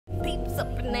hips up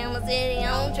and down my city.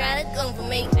 Don't try to come for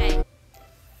me. Hey.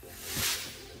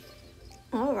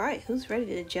 All right, who's ready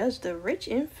to judge the rich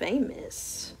and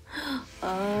famous?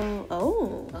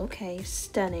 Oh, okay,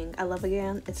 stunning. I love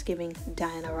again. It's giving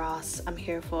Diana Ross. I'm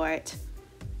here for it.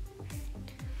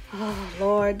 Oh,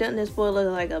 Lord, doesn't this boy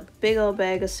look like a big old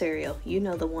bag of cereal? You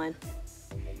know the one.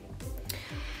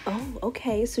 Oh,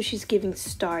 okay, so she's giving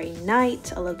Starry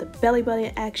Night. I love the belly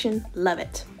button action. Love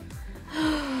it.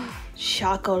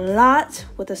 Chocolat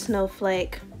with a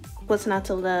snowflake. What's not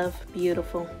to love?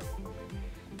 Beautiful.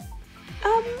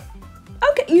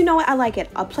 Okay, you know what? I like it.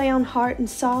 I'll play on hard and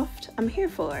soft. I'm here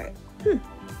for it.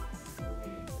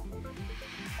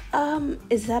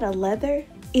 Is that a leather?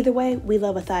 Either way, we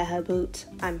love a thigh-high boot.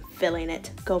 I'm feeling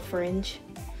it. Go fringe.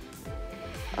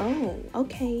 Oh,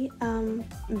 okay.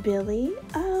 Billy,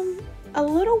 a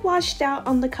little washed out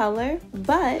on the color,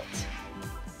 but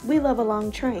we love a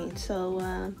long train,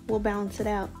 so we'll balance it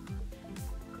out.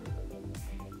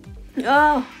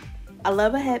 Oh, I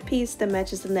love a headpiece that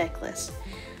matches the necklace.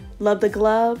 Love the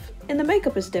glove, and the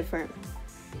makeup is different.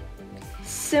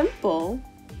 Simple,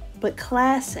 but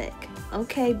classic.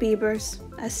 Okay, Biebers,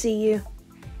 I see you.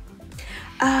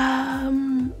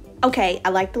 Okay, I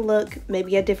like the look,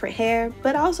 maybe a different hair,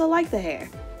 but I also like the hair.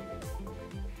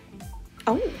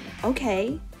 Oh,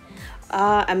 okay.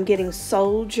 I'm getting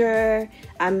soldier.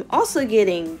 I'm also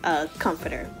getting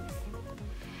comforter.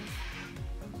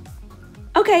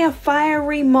 Okay, a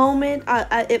fiery moment.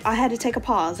 I had to take a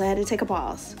pause.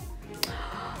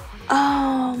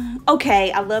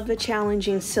 Okay, I love the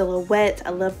challenging silhouette.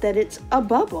 I love that it's a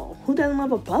bubble. Who doesn't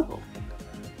love a bubble?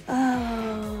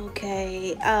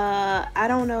 Okay, I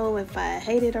don't know if I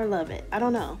hate it or love it. I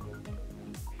don't know.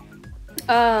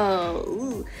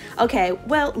 Oh, okay.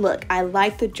 Well, look, I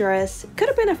like the dress. Could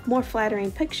have been a more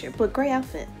flattering picture, but great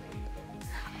outfit.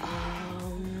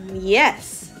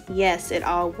 Yes, it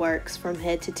all works from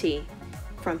head to T.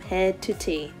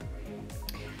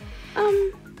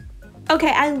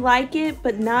 Okay, I like it,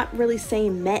 but not really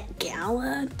saying Met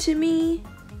Gala to me.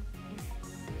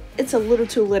 It's a little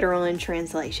too literal in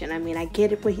translation. I mean, I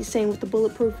get it what he's saying with the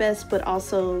bulletproof vest, but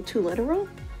also too literal.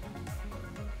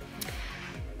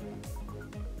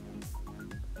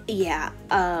 Yeah,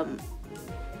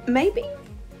 maybe.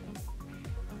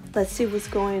 Let's see what's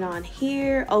going on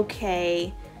here.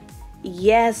 Okay,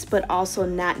 yes, but also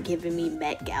not giving me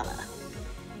Met Gala.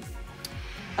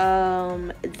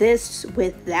 This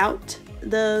without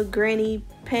the granny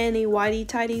panty whitey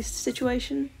tighty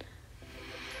situation.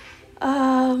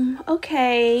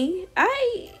 Okay,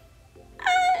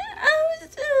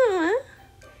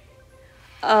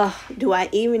 do I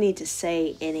even need to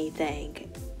say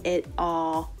anything? It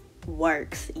all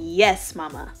works. Yes,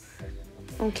 mama.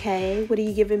 Okay, what are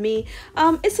you giving me?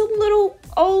 It's a little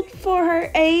old for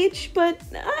her age, but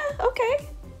okay.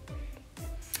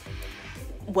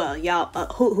 Well, y'all,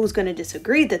 who's gonna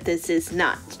disagree that this is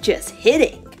not just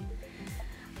hitting?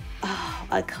 Oh,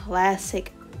 a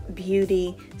classic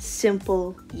beauty,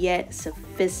 simple yet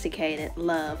sophisticated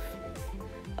love.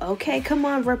 Okay, come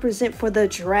on, represent for the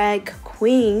drag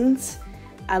queens.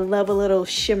 I love a little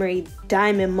shimmery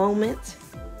diamond moment.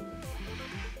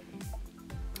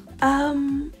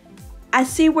 I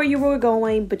see where you were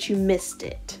going, but you missed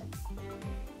it.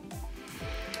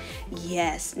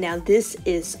 Yes, now this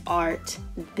is art.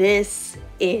 This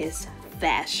is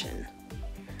fashion.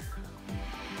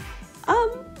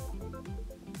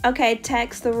 Okay,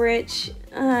 tax the rich.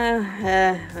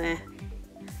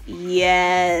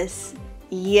 Yes,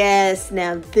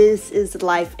 now this is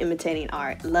life imitating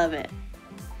art. Love it.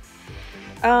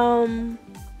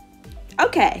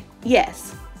 Okay,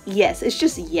 yes, it's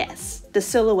just yes. The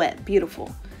silhouette,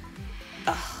 beautiful.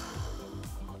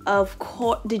 Of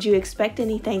course, did you expect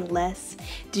anything less?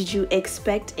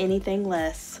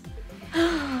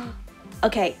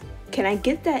 Okay, can I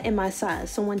get that in my size?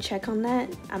 Someone check on that.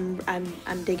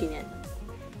 I'm digging it.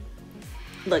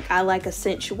 Look, I like a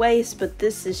cinch waist, but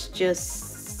this is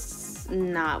just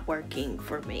not working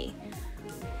for me.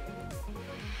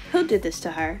 Who did this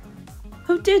to her?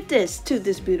 Who did this to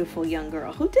this beautiful young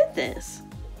girl? Who did this?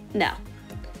 No.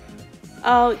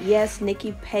 Oh, yes,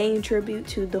 Nikki paying tribute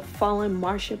to the fallen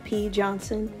Marsha P.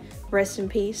 Johnson. Rest in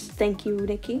peace. Thank you,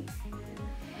 Nikki.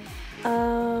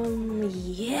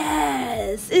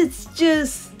 Yes, it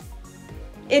just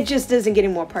doesn't get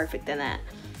any more perfect than that.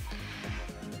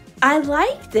 I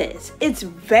like this.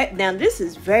 Now this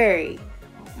is very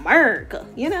America,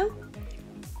 you know.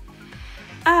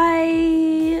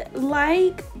 I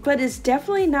like, but it's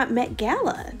definitely not Met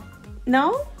Gala.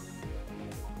 No?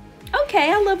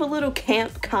 Okay, I love a little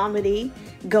camp comedy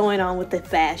going on with the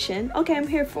fashion. Okay, I'm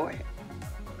here for it.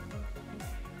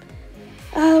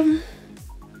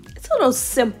 It's a little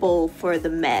simple for the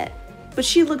Met, but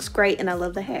she looks great and I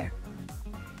love the hair.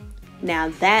 Now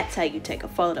that's how you take a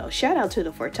photo. Shout out to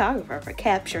the photographer for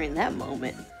capturing that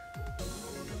moment.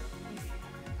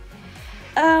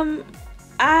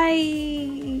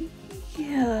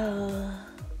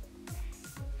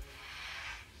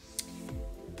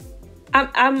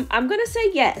 I'm gonna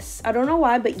say yes. I don't know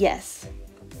why, but yes.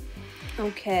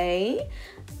 Okay.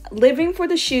 Living for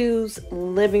the shoes,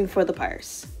 living for the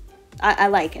purse. I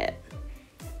like it.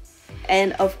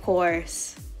 And of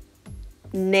course,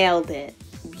 nailed it.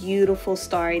 Beautiful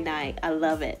starry night. I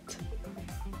love it.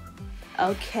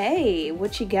 Okay,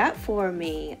 what you got for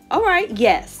me? All right,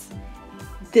 yes.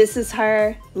 This is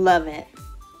her. Love it.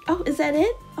 Oh, is that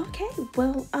it? Okay,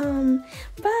 well, bye. Love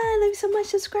you so much.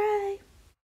 Subscribe.